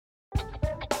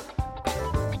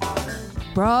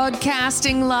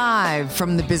Broadcasting live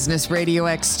from the Business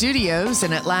RadioX studios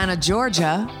in Atlanta,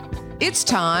 Georgia, it's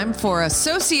time for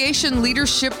Association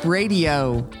Leadership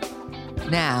Radio.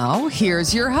 Now,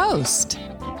 here's your host.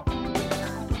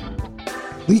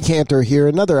 Lee Cantor here,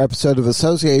 another episode of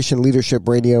Association Leadership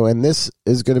Radio, and this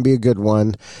is going to be a good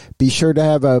one. Be sure to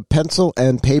have a pencil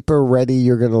and paper ready.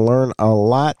 You're going to learn a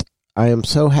lot. I am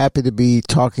so happy to be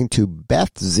talking to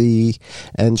Beth Z,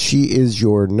 and she is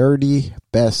your nerdy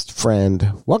best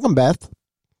friend. Welcome, Beth.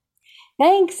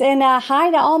 Thanks, and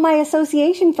hi to all my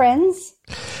association friends.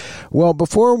 Well,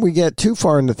 before we get too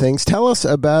far into things, tell us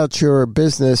about your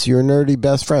business, your nerdy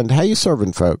best friend. How you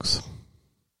serving folks?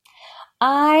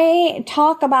 I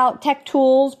talk about tech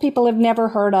tools people have never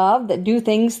heard of that do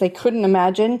things they couldn't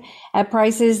imagine at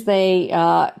prices they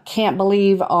can't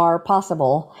believe are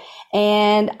possible.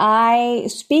 And I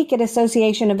speak at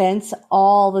association events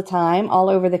all the time, all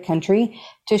over the country,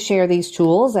 to share these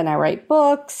tools. And I write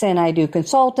books and I do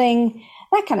consulting,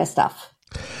 that kind of stuff.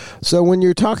 So when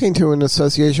you're talking to an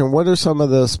association, what are some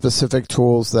of the specific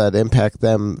tools that impact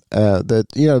them,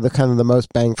 the kind of the most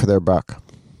bang for their buck?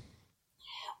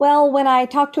 Well, when I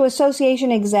talk to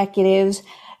association executives,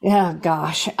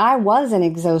 I was an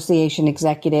association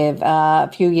executive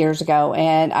a few years ago,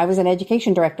 and I was an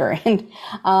education director. And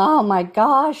oh my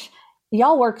gosh,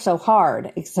 y'all work so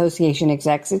hard, association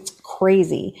execs. It's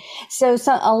crazy. So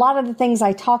a lot of the things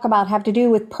I talk about have to do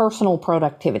with personal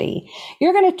productivity.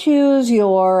 You're going to choose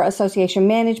your association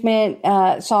management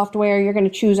software. You're going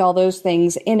to choose all those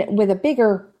things with a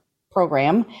bigger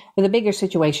program, with a bigger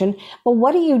situation. But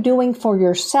what are you doing for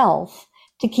yourself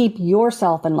to keep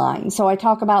yourself in line? So I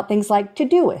talk about things like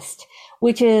Todoist,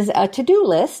 which is a to-do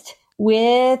list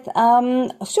with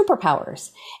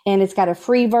superpowers. And it's got a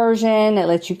free version. It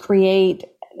lets you create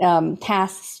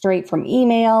tasks straight from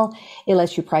email. It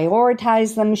lets you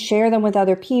prioritize them, share them with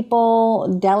other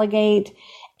people, delegate,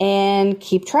 and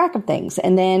keep track of things.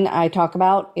 And then I talk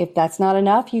about, if that's not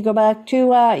enough, you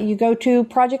go to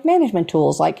project management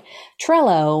tools like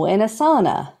Trello and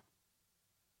Asana.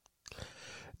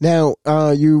 Now,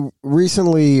 you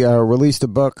recently released a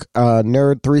book,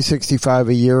 Nerd 365,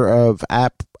 a year of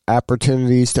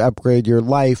opportunities to upgrade your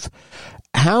life.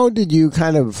 How did you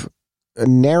kind of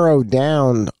narrow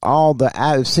down all the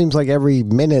apps? It seems like every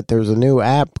minute there's a new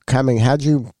app coming. How'd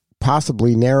you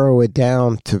possibly narrow it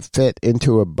down to fit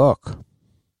into a book?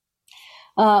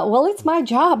 Well, it's my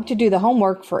job to do the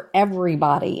homework for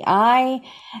everybody.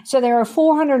 So there are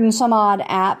 400 and some odd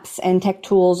apps and tech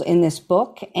tools in this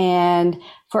book. And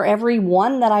for every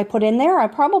one that I put in there, I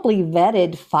probably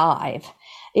vetted 5.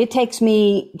 It takes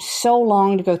me so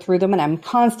long to go through them, and I'm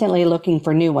constantly looking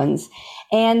for new ones.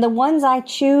 And the ones I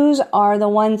choose are the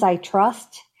ones I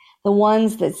trust, the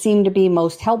ones that seem to be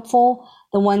most helpful,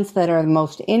 the ones that are the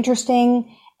most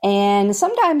interesting, and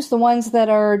sometimes the ones that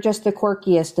are just the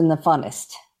quirkiest and the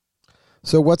funnest.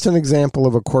 So what's an example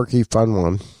of a quirky, fun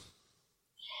one?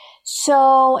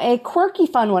 So a quirky,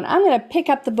 fun one. I'm going to pick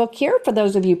up the book here for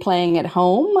those of you playing at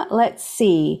home. Let's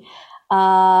see.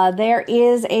 There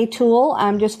is a tool.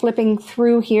 I'm just flipping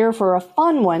through here for a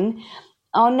fun one.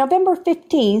 On November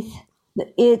 15th,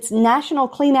 it's National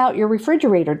Clean Out Your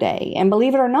Refrigerator Day. And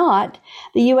believe it or not,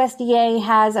 the USDA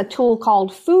has a tool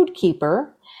called Food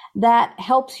Keeper that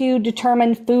helps you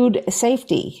determine food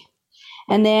safety.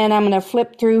 And then I'm going to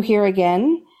flip through here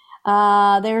again.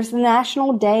 There's the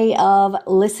National Day of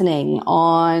Listening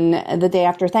on the day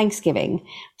after Thanksgiving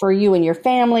for you and your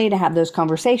family to have those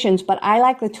conversations. But I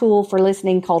like the tool for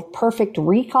listening called Perfect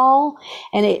Recall,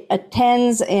 and it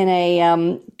attends in a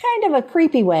kind of a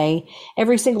creepy way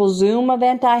every single Zoom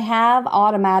event I have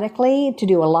automatically to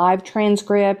do a live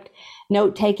transcript,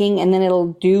 note taking, and then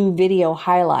it'll do video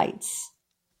highlights.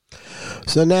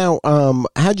 So now,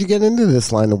 how'd you get into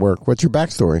this line of work? What's your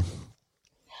backstory?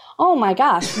 Oh my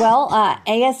gosh. Well,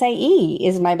 ASAE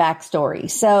is my backstory.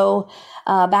 So,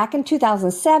 back in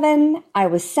 2007, I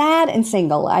was sad and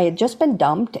single. I had just been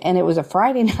dumped and it was a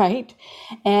Friday night,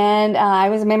 and I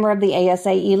was a member of the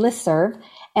ASAE listserv,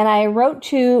 and I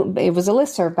wrote it was a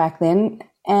listserv back then,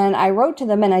 and I wrote to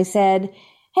them and I said,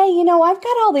 hey, I've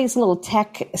got all these little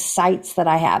tech sites that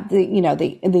I have.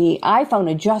 The iPhone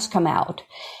had just come out.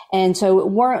 And so it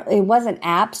wasn't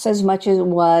apps as much as it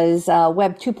was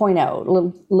Web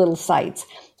 2.0, little sites.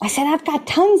 I said, I've got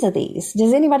tons of these.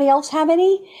 Does anybody else have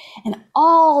any? And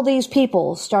all these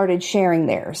people started sharing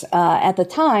theirs. At the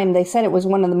time, they said it was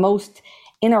one of the most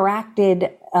interacted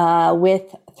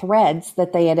with threads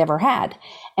that they had ever had.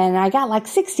 And I got like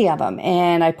 60 of them,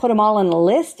 and I put them all in a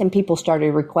list, and people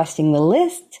started requesting the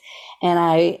list. And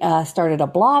I started a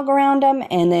blog around them.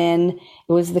 And then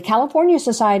it was the California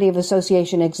Society of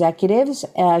Association Executives,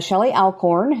 Shelley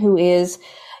Alcorn, who is,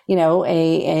 you know,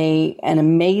 an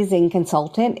amazing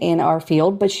consultant in our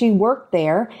field, but she worked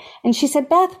there. And she said,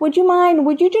 Beth, would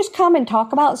you just come and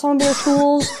talk about some of your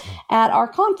tools at our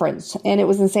conference? And it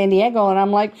was in San Diego. And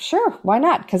I'm like, sure, why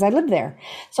not? Because I live there.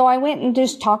 So I went and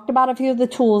just talked about a few of the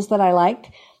tools that I liked.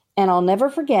 And I'll never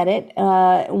forget it.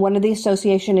 One of the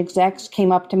association execs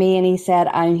came up to me and he said,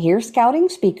 I'm here scouting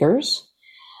speakers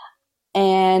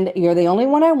and you're the only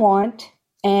one I want.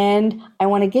 And I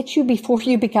want to get you before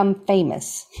you become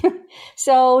famous.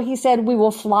 So he said, we will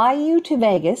fly you to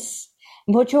Vegas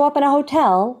and put you up in a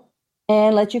hotel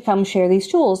and let you come share these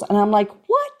tools. And I'm like,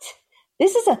 what?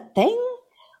 This is a thing?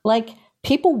 Like,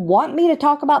 people want me to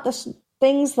talk about the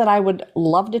things that I would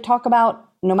love to talk about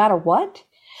no matter what?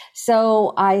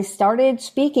 So I started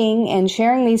speaking and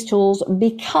sharing these tools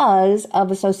because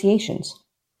of associations.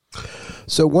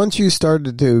 So once you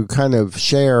started to kind of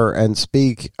share and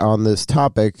speak on this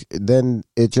topic, then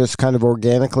it just kind of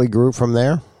organically grew from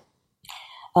there?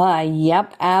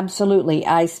 Yep, absolutely.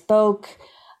 I spoke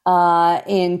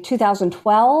in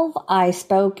 2012. I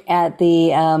spoke at the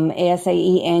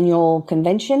ASAE annual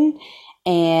convention,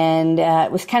 and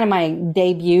it was kind of my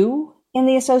debut in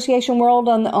the association world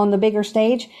on the bigger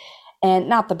stage, and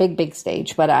not the big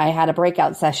stage, but I had a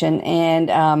breakout session,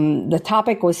 and the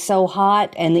topic was so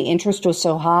hot and the interest was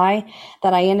so high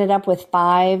that I ended up with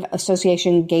 5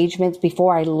 association engagements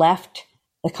before I left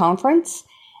the conference.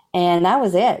 And that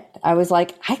was it. I was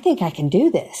like, I think I can do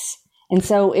this. And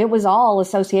so it was all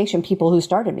association people who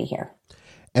started me here.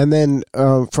 And then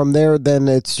from there, then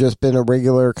it's just been a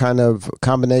regular kind of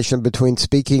combination between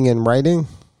speaking and writing?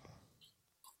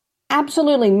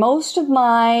 Absolutely. Most of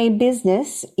my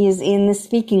business is in the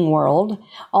speaking world,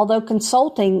 although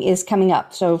consulting is coming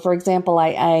up. So, for example,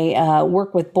 I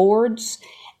work with boards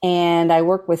and I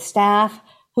work with staff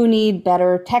who need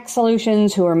better tech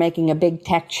solutions, who are making a big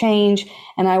tech change.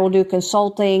 And I will do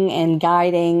consulting and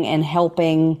guiding and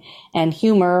helping and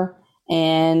humor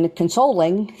and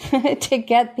consoling to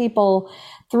get people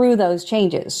through those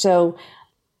changes. So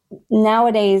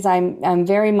nowadays, I'm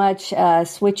very much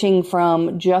switching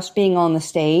from just being on the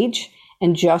stage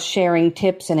and just sharing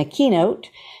tips in a keynote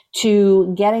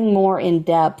to getting more in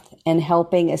depth and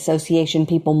helping association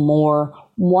people more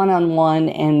one-on-one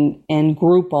and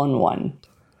group-on-one.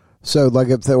 So, like,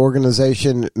 if the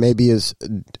organization maybe is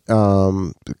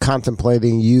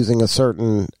contemplating using a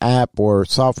certain app or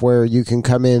software, you can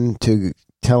come in to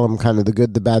tell them kind of the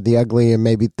good, the bad, the ugly, and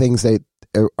maybe things that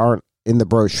aren't in the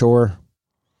brochure.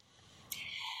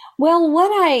 Well,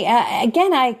 what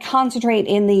I concentrate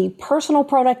in the personal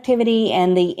productivity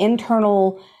and the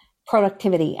internal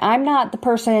productivity. I'm not the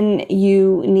person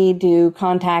you need to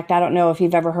contact. I don't know if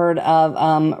you've ever heard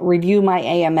of Review My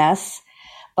AMS.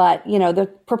 But, you know, the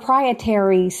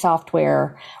proprietary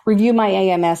software, Review My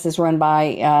AMS, is run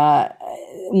by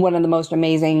one of the most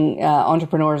amazing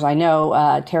entrepreneurs I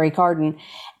know, Terry Carden.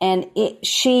 And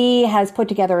she has put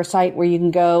together a site where you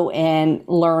can go and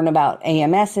learn about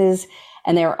AMSs.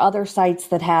 And there are other sites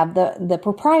that have the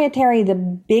proprietary, the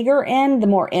bigger end, the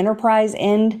more enterprise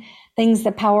end, things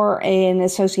that power an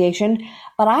association.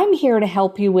 But I'm here to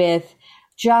help you with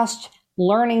just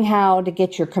learning how to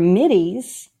get your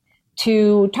committees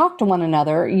to talk to one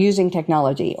another using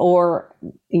technology, or,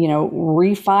 you know,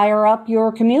 refire up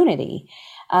your community.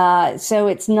 So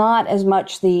it's not as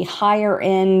much the higher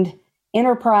end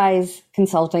enterprise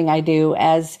consulting I do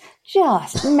as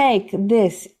just make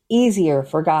this easier,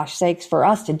 for gosh sakes, for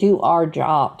us to do our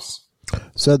jobs.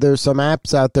 So there's some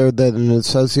apps out there that an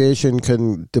association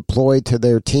can deploy to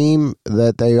their team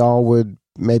that they all would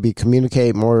maybe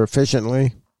communicate more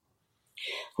efficiently.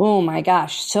 Oh my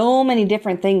gosh, so many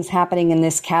different things happening in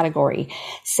this category.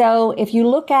 So if you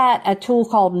look at a tool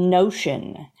called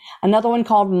Notion, another one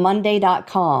called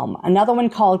Monday.com, another one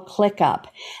called ClickUp,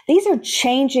 these are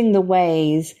changing the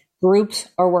ways groups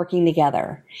are working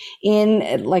together.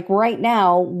 In, like, right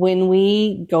now, when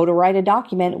we go to write a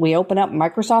document, we open up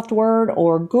Microsoft Word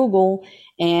or Google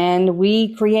and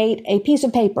we create a piece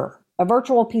of paper, a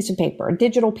virtual piece of paper, a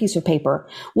digital piece of paper,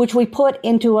 which we put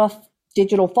into a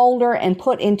digital folder and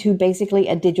put into basically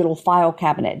a digital file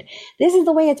cabinet. This is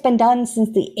the way it's been done since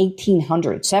the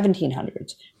 1800s,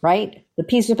 1700s, right? The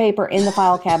piece of paper in the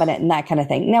file cabinet and that kind of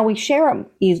thing. Now we share them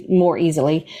more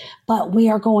easily, but we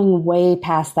are going way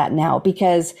past that now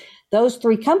because those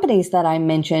 3 companies that I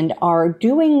mentioned are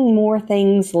doing more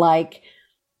things like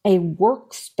a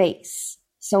workspace.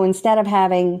 So instead of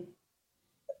having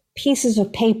pieces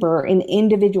of paper in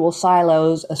individual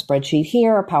silos, a spreadsheet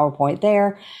here, a PowerPoint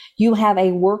there. You have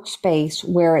a workspace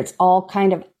where it's all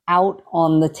kind of out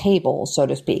on the table, so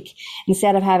to speak.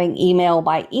 Instead of having email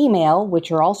by email,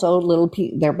 which are also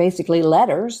they're basically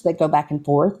letters that go back and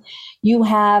forth, you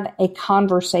have a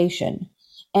conversation.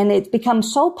 And it's become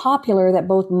so popular that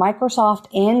both Microsoft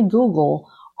and Google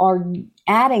are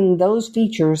adding those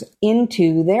features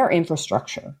into their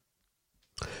infrastructure.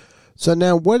 So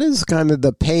now, what is kind of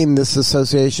the pain this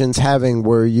association's having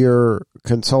where your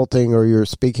consulting or your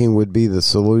speaking would be the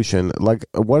solution? Like,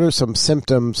 what are some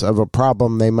symptoms of a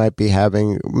problem they might be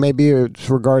having? Maybe it's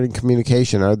regarding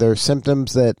communication. Are there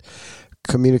symptoms that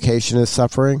communication is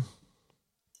suffering?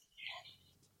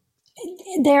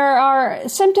 There are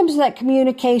symptoms that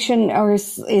communication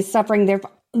is suffering.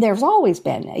 There's always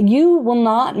been. You will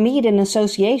not meet an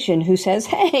association who says,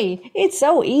 hey, it's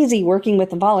so easy working with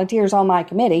the volunteers on my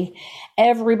committee.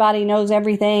 Everybody knows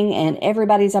everything and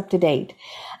everybody's up to date.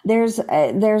 There's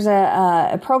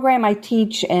a program I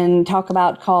teach and talk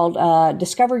about called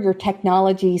Discover Your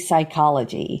Technology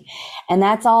Psychology. And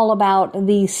that's all about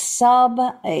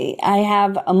I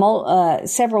have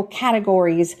several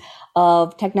categories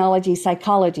of technology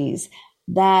psychologies,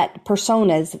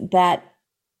 personas that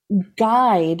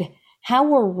guide how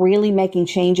we're really making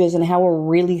changes and how we're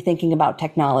really thinking about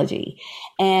technology.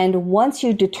 And once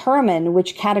you determine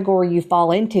which category you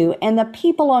fall into and the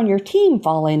people on your team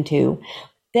fall into,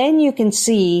 then you can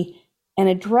see and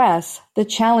address the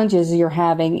challenges you're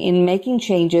having in making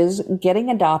changes, getting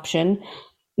adoption,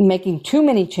 making too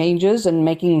many changes and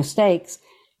making mistakes.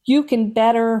 You can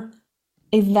better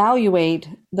evaluate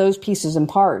those pieces and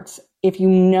parts if you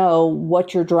know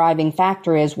what your driving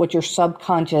factor is, what your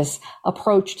subconscious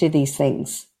approach to these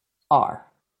things are.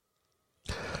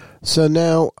 So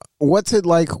now, what's it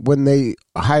like when they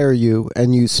hire you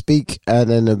and you speak at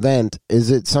an event? Is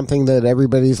it something that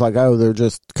everybody's like, oh, they're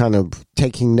just kind of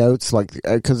taking notes? Like,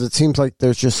 because it seems like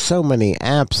there's just so many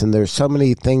apps and there's so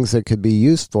many things that could be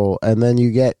useful, and then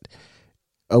you get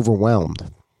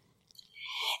overwhelmed.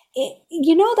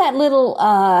 You know that little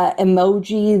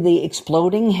emoji, the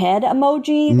exploding head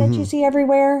emoji that you see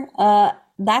everywhere?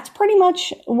 That's pretty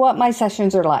much what my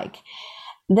sessions are like.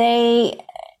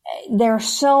 There are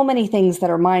so many things that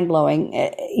are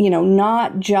mind-blowing,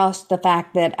 not just the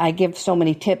fact that I give so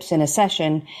many tips in a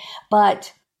session,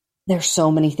 but there's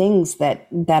so many things that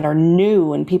are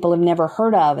new and people have never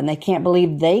heard of and they can't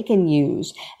believe they can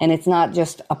use. And it's not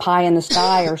just a pie in the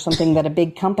sky or something that a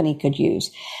big company could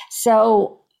use.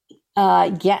 So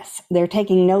yes, they're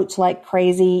taking notes like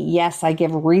crazy. Yes, I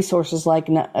give resources like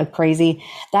crazy.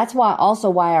 That's why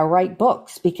I write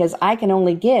books, because I can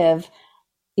only give,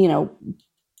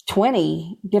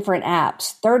 20 different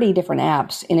apps, 30 different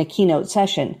apps in a keynote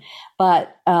session.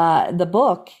 But the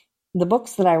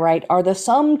books that I write are the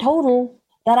sum total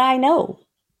that I know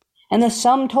and the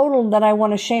sum total that I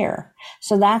want to share.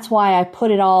 So that's why I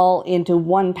put it all into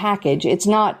one package. It's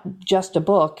not just a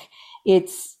book.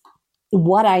 It's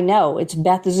what I know. It's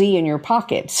Beth Z in your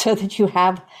pocket so that you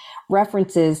have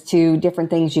references to different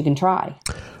things you can try.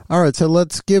 All right. So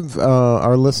let's give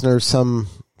our listeners some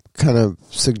kind of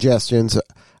suggestions.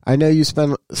 I know you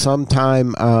spend some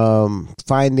time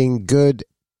finding good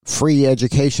free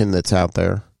education that's out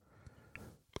there.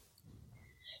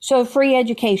 So free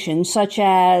education, such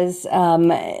as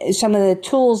some of the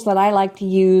tools that I like to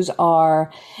use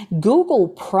are Google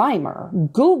Primer.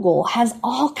 Google has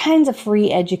all kinds of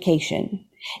free education,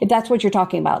 if that's what you're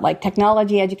talking about, like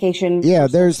technology education. Yeah,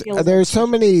 there's so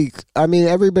many. I mean,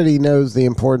 everybody knows the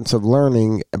importance of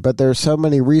learning, but there's so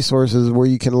many resources where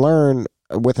you can learn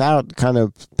without kind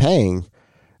of paying,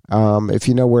 if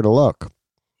you know where to look.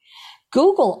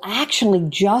 Google actually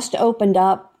just opened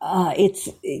up its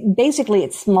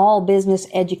small business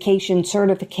education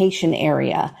certification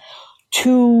area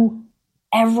to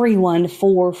everyone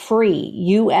for free.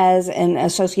 You as an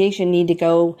association need to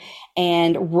go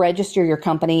and register your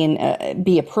company and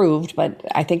be approved, but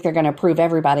I think they're going to approve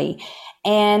everybody.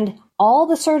 And all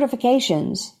the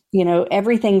certifications,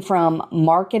 everything from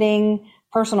marketing,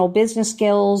 personal business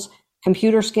skills,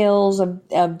 computer skills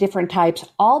of different types,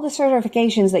 all the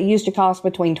certifications that used to cost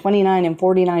between $29 and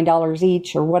 $49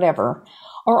 each or whatever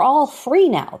are all free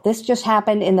now. This just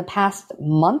happened in the past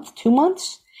month, 2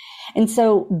 months. And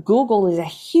so Google is a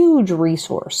huge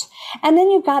resource. And then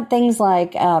you've got things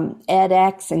like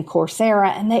edX and Coursera,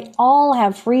 and they all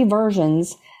have free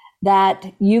versions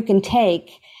that you can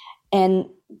take, and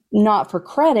not for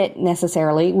credit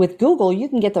necessarily. With Google, you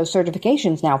can get those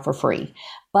certifications now for free.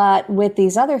 But with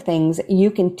these other things, you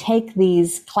can take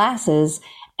these classes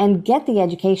and get the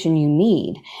education you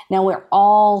need. Now, we're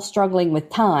all struggling with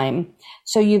time.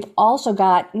 So you've also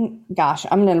got, gosh,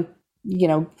 I'm going to,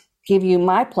 give you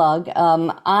my plug.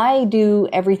 I do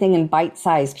everything in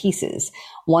bite-sized pieces,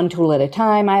 one tool at a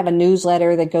time. I have a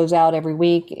newsletter that goes out every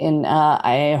week, and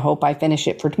I hope I finish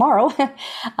it for tomorrow.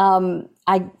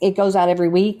 It goes out every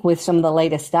week with some of the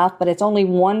latest stuff, but it's only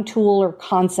one tool or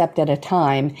concept at a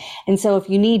time. And so if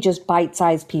you need just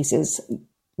bite-sized pieces,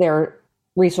 there are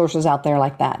resources out there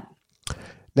like that.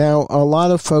 Now, a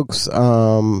lot of folks, need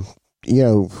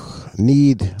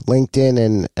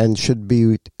LinkedIn and should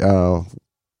be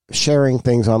sharing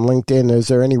things on LinkedIn. Is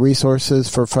there any resources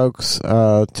for folks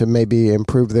to maybe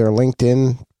improve their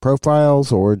LinkedIn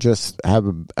profiles or just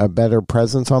have a better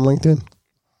presence on LinkedIn?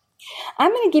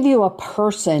 I'm going to give you a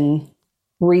person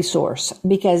resource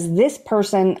because this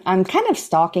person, I'm kind of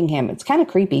stalking him. It's kind of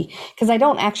creepy because I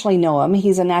don't actually know him.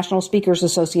 He's a National Speakers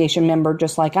Association member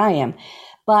just like I am.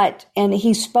 And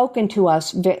he's spoken to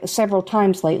us several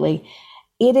times lately.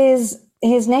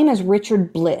 His name is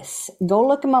Richard Bliss. Go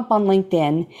look him up on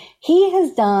LinkedIn. He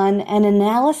has done an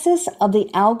analysis of the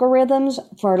algorithms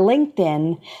for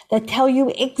LinkedIn that tell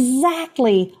you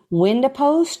exactly when to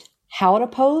post, how to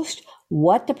post,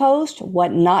 what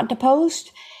not to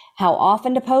post, how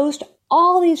often to post,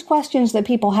 all these questions that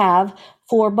people have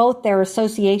for both their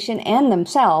association and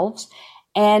themselves.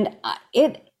 And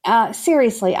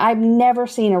seriously, I've never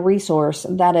seen a resource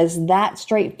that is that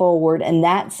straightforward and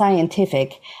that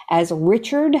scientific as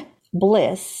Richard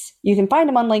Bliss. You can find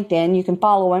him on LinkedIn. You can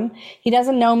follow him. He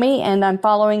doesn't know me, and I'm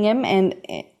following him, and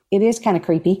it is kind of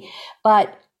creepy.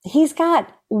 But he's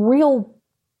got real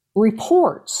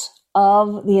reports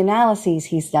of the analyses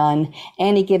he's done,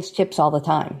 and he gives tips all the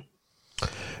time.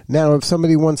 Now, if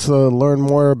somebody wants to learn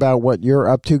more about what you're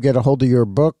up to, get a hold of your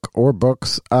book or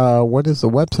books, what is the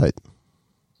website?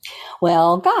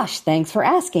 Well, gosh, thanks for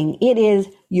asking. It is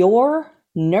your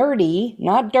nerdy,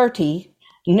 not dirty,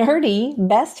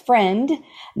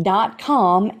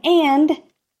 nerdybestfriend.com. And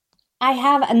I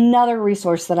have another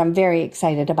resource that I'm very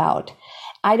excited about.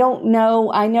 I don't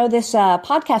know. I know this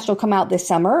podcast will come out this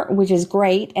summer, which is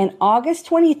great. And August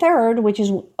 23rd, which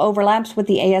overlaps with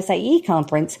the ASIE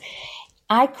conference,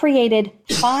 I created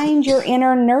Find Your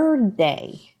Inner Nerd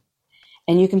Day.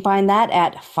 And you can find that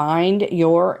at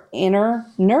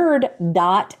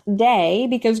findyourinner.nerd.day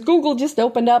because Google just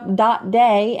opened up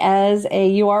 .day as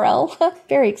a URL.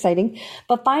 Very exciting.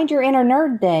 But Find Your Inner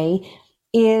Nerd Day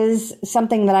is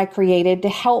something that I created to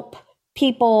help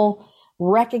people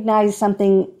recognize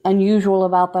something unusual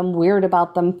about them, weird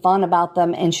about them, fun about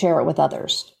them, and share it with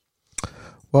others.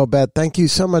 Well, Beth, thank you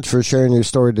so much for sharing your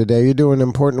story today. You're doing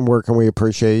important work, and we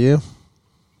appreciate you.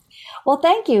 Well,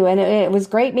 thank you. And it was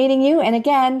great meeting you. And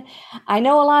again, I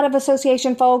know a lot of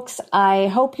association folks. I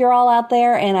hope you're all out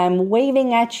there, and I'm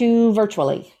waving at you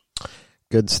virtually.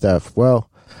 Good stuff. Well,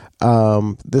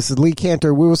 this is Lee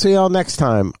Cantor. We will see you all next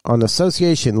time on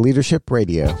Association Leadership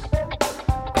Radio.